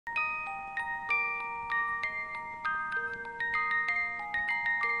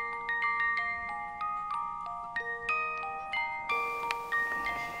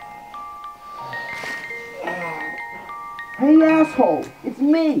Hey asshole, it's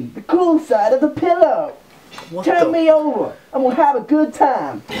me, the cool side of the pillow. Turn me over, and we'll have a good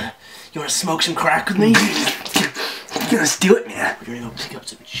time. You wanna smoke some crack with me? Yeah, let's do it, man. We're gonna go pick up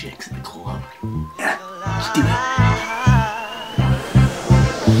some chicks at the club. Yeah, let's do it.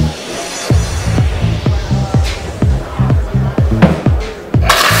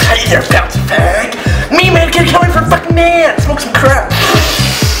 Hey there, bouncy fag! Me, man, get coming for fucking man! Smoke some crack!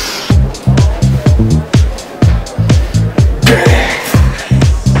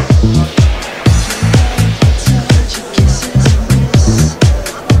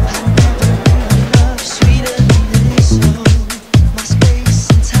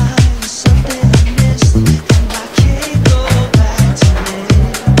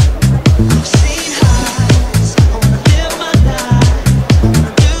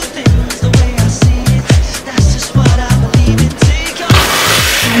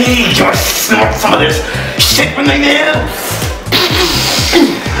 Hey, you wanna snort some of this shit with me, man?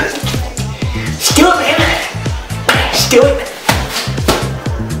 Let's do it, man. Let's do it.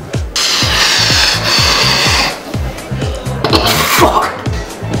 Fuck.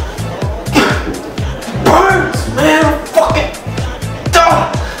 Burns, man. Fuck it.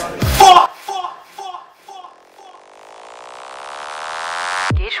 Fuck.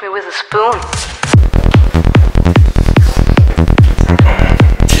 Engage me with a spoon.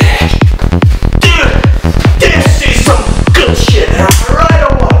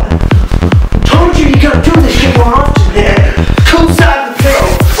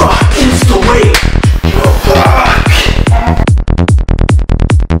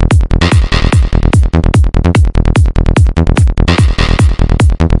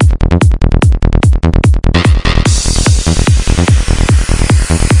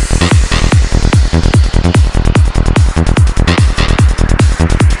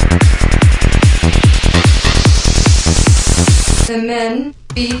 The men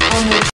beat on the